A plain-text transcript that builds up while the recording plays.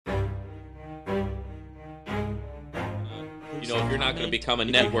You know, if you're not going to become a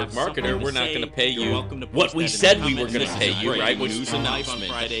network marketer, we're not going to pay you what we said we were going to pay you, right? Which is live on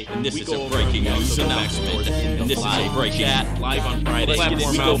Friday, and this is a breaking news announcement, and this is a break chat live on Friday.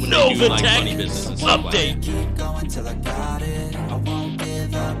 We go Novatech update. Keep going till I got it. I won't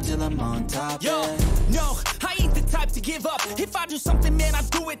give up till I'm on top. Yo, no, I ain't the type to give up. If I do something, man, I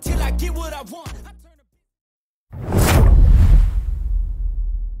do it till I get what I want.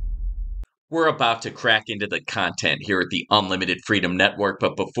 We're about to crack into the content here at the Unlimited Freedom Network,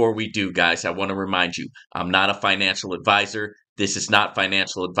 but before we do, guys, I want to remind you, I'm not a financial advisor. This is not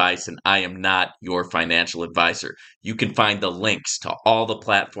financial advice, and I am not your financial advisor. You can find the links to all the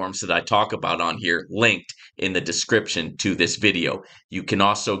platforms that I talk about on here linked in the description to this video. You can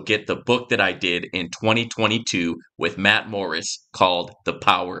also get the book that I did in 2022 with Matt Morris called The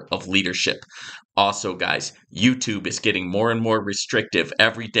Power of Leadership. Also, guys, YouTube is getting more and more restrictive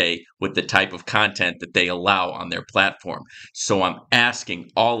every day with the type of content that they allow on their platform. So I'm asking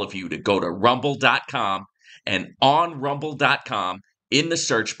all of you to go to rumble.com, and on rumble.com, in the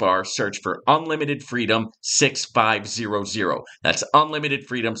search bar, search for Unlimited Freedom 6500. That's Unlimited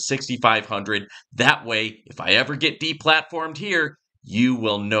Freedom 6500. That way, if I ever get deplatformed here, you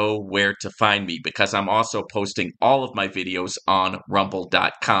will know where to find me, because I'm also posting all of my videos on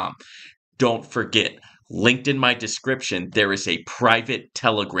rumble.com. Don't forget, linked in my description, there is a private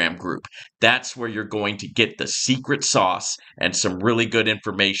Telegram group. That's where you're going to get the secret sauce and some really good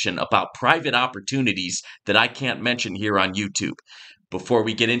information about private opportunities that I can't mention here on YouTube. Before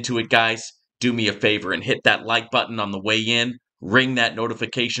we get into it, guys, do me a favor and hit that like button on the way in, ring that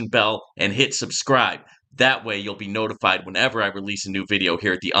notification bell, and hit subscribe. That way you'll be notified whenever I release a new video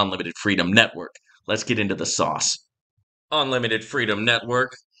here at the Unlimited Freedom Network. Let's get into the sauce. Unlimited Freedom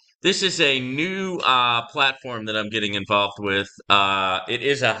Network. This is a new platform that I'm getting involved with. It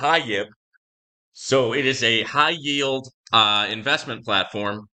is a HYIP, so it is a high-yield investment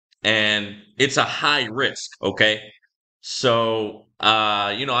platform, and it's a high risk. Okay, so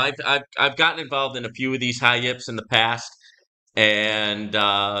you know, I've gotten involved in a few of these HYIPs in the past, and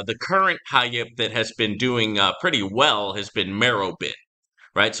the current HYIP that has been doing pretty well has been Marrowbit.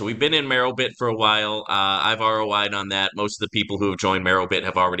 Right, so we've been in Marrowbit for a while. I've ROI'd on that. Most of the people who have joined Marrowbit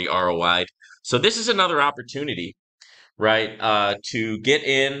have already ROI'd. So this is another opportunity, right, to get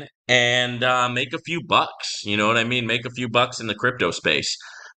in and make a few bucks. You know what I mean? Make a few bucks in the crypto space.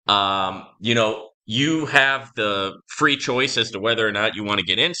 You know, you have the free choice as to whether or not you want to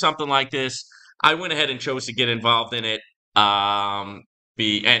get in something like this. I went ahead and chose to get involved in it. And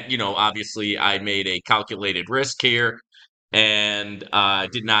you know, obviously, I made a calculated risk here, and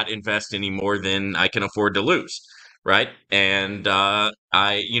did not invest any more than I can afford to lose, right? And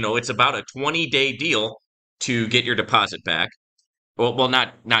you know, it's about a 20-day deal to get your deposit back. Well,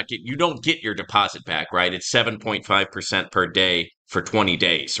 not get, you don't get your deposit back, right? It's 7.5% per day for 20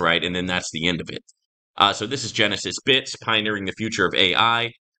 days, right? And then that's the end of it. So this is Genesis Bits, pioneering the future of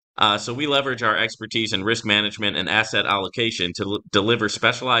AI. So we leverage our expertise in risk management and asset allocation to deliver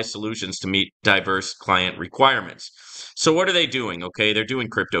specialized solutions to meet diverse client requirements. So what are they doing? Okay, they're doing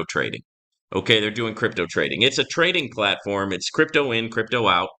crypto trading. Okay, they're doing crypto trading. It's a trading platform. It's crypto in, crypto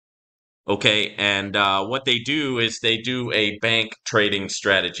out. Okay, and what they do is they do a bank trading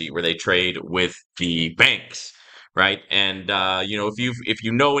strategy where they trade with the banks, right? And you know, if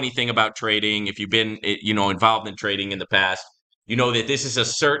you know anything about trading, if you've been you know, involved in trading in the past, you know that this is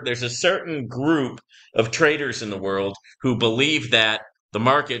there's a certain group of traders in the world who believe that the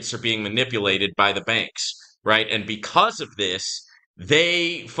markets are being manipulated by the banks, right? And because of this,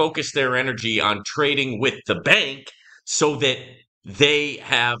 they focus their energy on trading with the bank so that they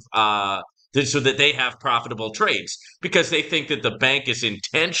have profitable trades, because they think that the bank is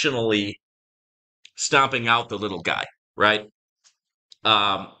intentionally stomping out the little guy, right?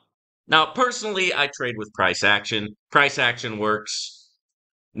 Now, personally, I trade with price action. Price action works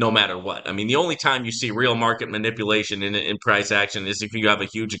no matter what. I mean, the only time you see real market manipulation in price action is if you have a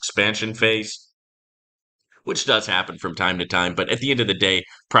huge expansion phase, which does happen from time to time. But at the end of the day,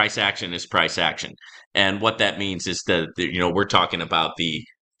 price action is price action. And what that means is that, you know, we're talking about the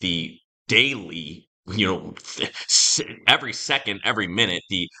daily, you know, every second, every minute,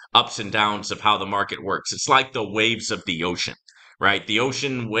 the ups and downs of how the market works. It's like the waves of the ocean. Right, the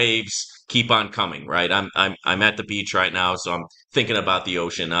ocean waves keep on coming. Right, I'm at the beach right now, so I'm thinking about the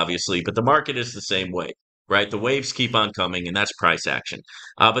ocean, obviously. But the market is the same way. Right, the waves keep on coming, and that's price action.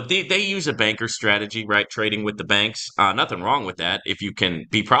 But they use a banker strategy, right? Trading with the banks. Nothing wrong with that. If you can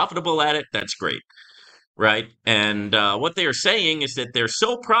be profitable at it, that's great. Right, and what they are saying is that they're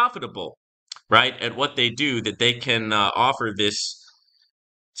so profitable, right, at what they do that they can offer this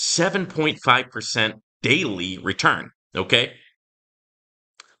 7.5% daily return. Okay,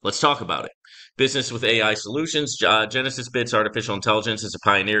 let's talk about it. Business with AI solutions. Genesis Bits Artificial Intelligence is a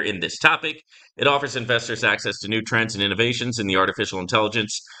pioneer in this topic. It offers investors access to new trends and innovations in the artificial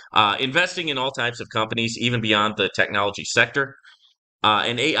intelligence, investing in all types of companies, even beyond the technology sector.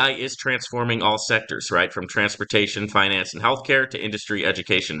 And AI is transforming all sectors, right? From transportation, finance, and healthcare to industry,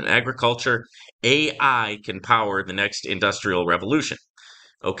 education, and agriculture. AI can power the next industrial revolution.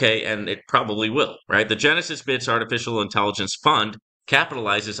 Okay, and it probably will, right? The Genesis Bits Artificial Intelligence Fund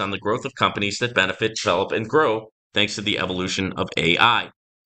capitalizes on the growth of companies that benefit, develop, and grow thanks to the evolution of AI.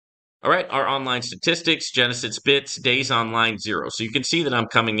 All right, our online statistics, Genesis Bits, days online 0. So you can see that I'm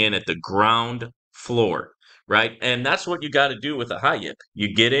coming in at the ground floor, right? And that's what you got to do with a HYIP.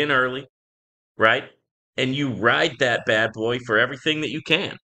 You get in early, right? And you ride that bad boy for everything that you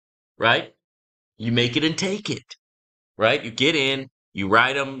can, right? You make it and take it, right? You get in, you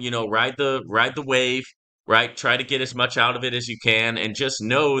ride them, ride the wave, right? Try to get as much out of it as you can, and just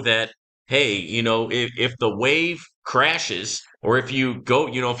know that, hey, if the wave crashes, or if you go,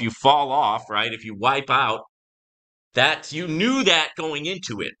 if you fall off, right? If you wipe out, that you knew that going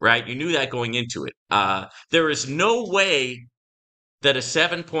into it, right? You knew that going into it. There is no way that a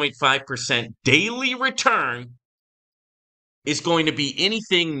 7.5% daily return is going to be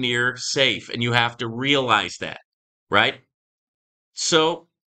anything near safe, and you have to realize that, right? So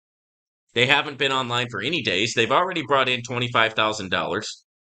they haven't been online for any days. They've already brought in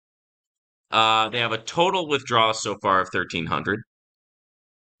 $25,000. They have a total withdrawal so far of $1,300,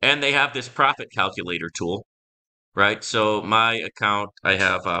 and they have this profit calculator tool, right? So my account, I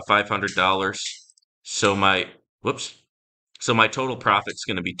have $500. So so my total profit's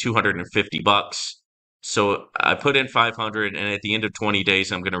going to be $250. So I put in 500, and at the end of 20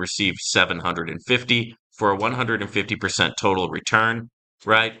 days, I'm going to receive 750 for a 150% total return,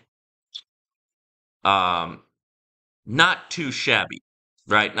 right? Not too shabby,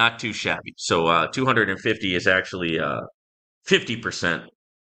 right? Not too shabby. So 250 is actually 50%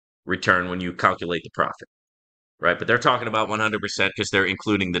 return when you calculate the profit, right? But they're talking about 100% because they're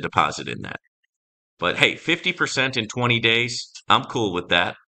including the deposit in that. But hey, 50% in 20 days, I'm cool with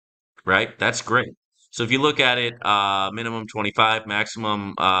that, right? That's great. So if you look at it, minimum 25,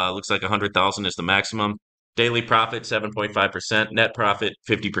 maximum looks like 100,000 is the maximum. Daily profit 7.5%, net profit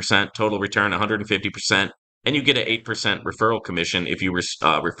 50%, total return 150%, and you get an 8% referral commission if you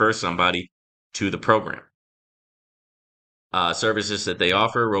refer somebody to the program. Services that they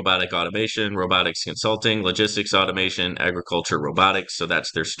offer: robotic automation, robotics consulting, logistics automation, agriculture robotics. So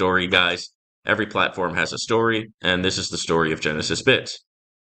that's their story, guys. Every platform has a story, and this is the story of Genesis Bits.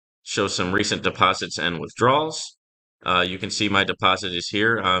 Show some recent deposits and withdrawals. You can see my deposit is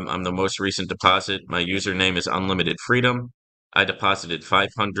here. I'm the most recent deposit. My username is Unlimited Freedom. I deposited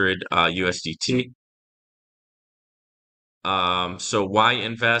 500 USDT. So why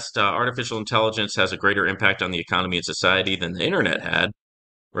invest? Artificial intelligence has a greater impact on the economy and society than the internet had,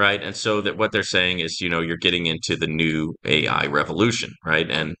 right? And so that what they're saying is, you're getting into the new AI revolution, right?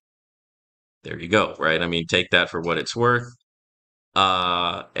 And there you go, right? I mean, take that for what it's worth.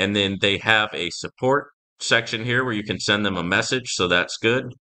 And then they have a support section here where you can send them a message, so that's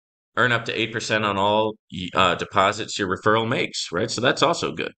good. Earn up to 8% on all deposits your referral makes, right? So that's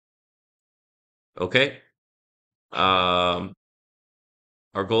also good. Okay. Our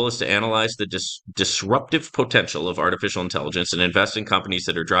goal is to analyze the disruptive potential of artificial intelligence and invest in companies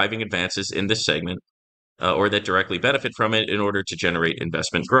that are driving advances in this segment or that directly benefit from it in order to generate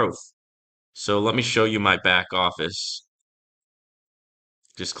investment growth. So let me show you my back office.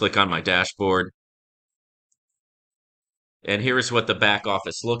 Just click on my dashboard. And here is what the back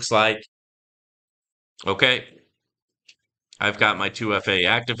office looks like. Okay. I've got my 2FA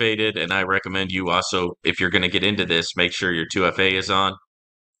activated, and I recommend you also, if you're going to get into this, make sure your 2FA is on.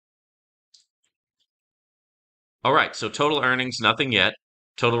 All right, so total earnings, nothing yet.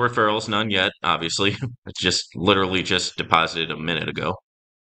 Total referrals, none yet, obviously. It's just literally just deposited a minute ago.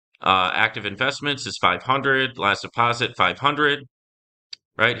 Active investments is 500. Last deposit, 500.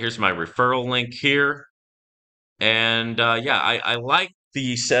 Right, here's my referral link here. And yeah, I like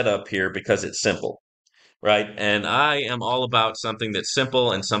the setup here because it's simple, right? And I am all about something that's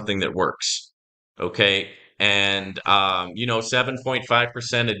simple and something that works. Okay. And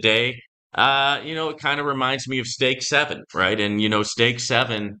 7.5% a day, it kind of reminds me of Stake 7, right? And Stake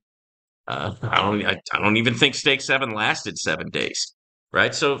 7, I don't even think Stake 7 lasted 7 days,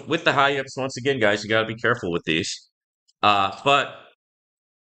 right? So with the HYIPs, once again, guys, you got to be careful with these. But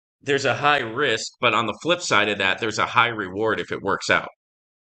there's a high risk, but on the flip side of that, there's a high reward if it works out,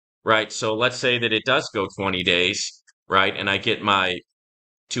 right? So let's say that it does go 20 days, right? And I get my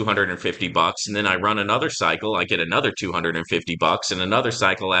 $250, and then I run another cycle, I get another $250, and another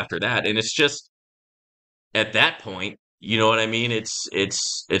cycle after that. And it's just at that point, you know what I mean?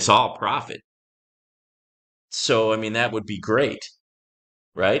 It's all profit. So I mean that would be great,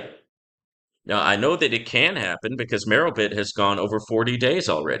 right? Now I know that it can happen because Merrillbit has gone over 40 days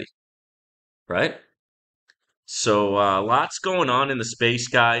already, right? So lots going on in the space,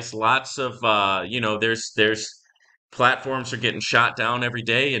 guys. Lots of there's platforms are getting shot down every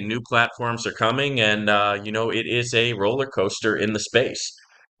day, and new platforms are coming, and it is a roller coaster in the space,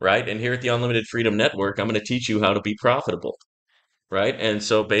 right? And here at the Unlimited Freedom Network, I'm going to teach you how to be profitable, right? And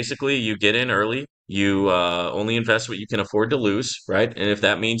so basically, you get in early. You only invest what you can afford to lose, right? And if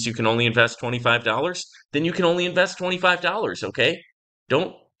that means you can only invest $25, then you can only invest $25, okay?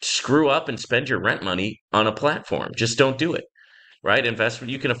 Don't screw up and spend your rent money on a platform. Just don't do it, right? Invest what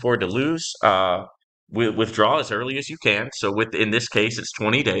you can afford to lose. Withdraw as early as you can. So in this case, it's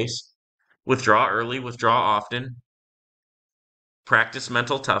 20 days. Withdraw early, withdraw often. Practice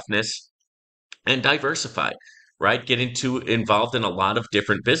mental toughness and diversify, right? Get involved in a lot of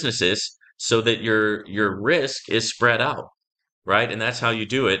different businesses so that your risk is spread out, right? And that's how you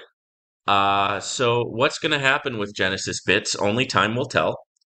do it. So what's going to happen with Genesis Bits? Only time will tell,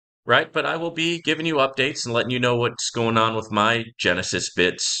 right? But I will be giving you updates and letting you know what's going on with my Genesis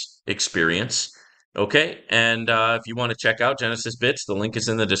Bits experience. Okay, and if you want to check out Genesis Bits, the link is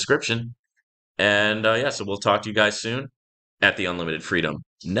in the description. And so we'll talk to you guys soon at the Unlimited Freedom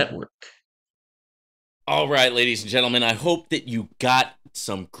Network. All right, ladies and gentlemen, I hope that you got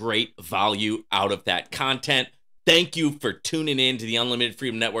some great value out of that content. Thank you for tuning in to the Unlimited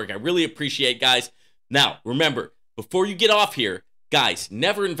Freedom Network. I really appreciate, guys. Now, remember, before you get off here, guys,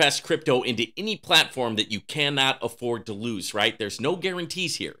 never invest crypto into any platform that you cannot afford to lose, right? There's no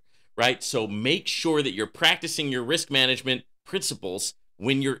guarantees here, right? So make sure that you're practicing your risk management principles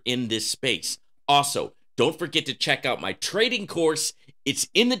when you're in this space. Also, don't forget to check out my trading course. It's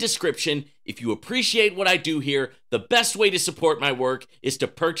in the description. If you appreciate what I do here, the best way to support my work is to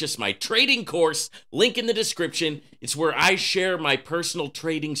purchase my trading course. Link in the description. It's where I share my personal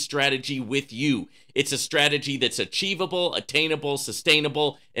trading strategy with you. It's a strategy that's achievable, attainable,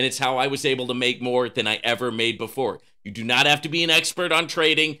 sustainable, and it's how I was able to make more than I ever made before. You do not have to be an expert on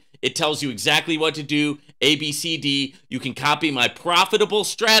trading. It tells you exactly what to do, A, B, C, D. You can copy my profitable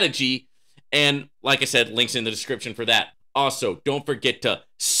strategy, and like I said, links in the description for that. Also, don't forget to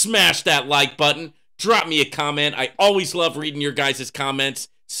smash that like button. Drop me a comment. I always love reading your guys' comments.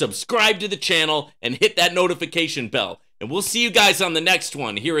 Subscribe to the channel and hit that notification bell. And we'll see you guys on the next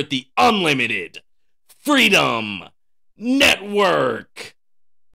one here at the Unlimited Freedom Network.